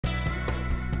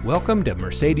Welcome to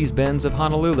Mercedes-Benz of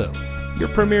Honolulu, your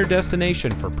premier destination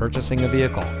for purchasing a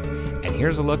vehicle. And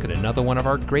here's a look at another one of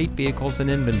our great vehicles in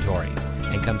inventory,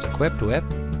 and comes equipped with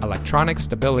electronic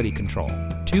stability control,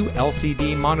 2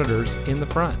 LCD monitors in the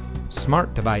front,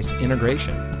 smart device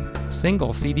integration,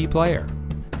 single CD player,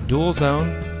 dual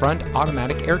zone front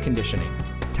automatic air conditioning,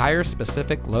 tire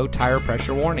specific low tire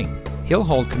pressure warning, hill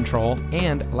hold control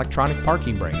and electronic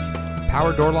parking brake,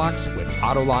 power door locks with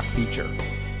auto lock feature,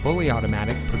 fully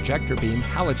automatic projector beam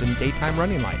halogen daytime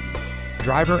running lights,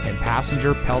 driver and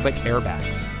passenger pelvic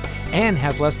airbags, and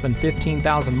has less than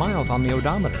 15,000 miles on the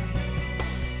odometer.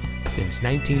 Since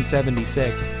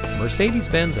 1976,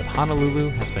 Mercedes-Benz of Honolulu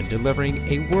has been delivering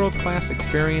a world-class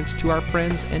experience to our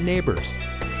friends and neighbors.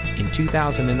 In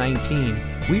 2019,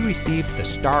 we received the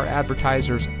Star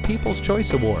Advertiser's People's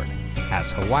Choice Award as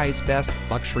Hawaii's best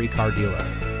luxury car dealer.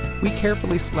 We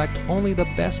carefully select only the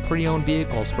best pre-owned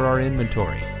vehicles for our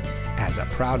inventory. As a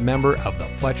proud member of the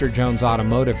Fletcher Jones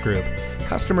Automotive Group,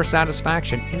 customer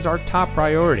satisfaction is our top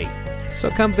priority. So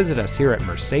come visit us here at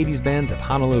Mercedes-Benz of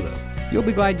Honolulu. You'll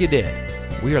be glad you did.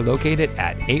 We are located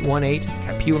at 818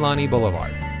 Kapiolani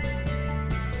Blvd.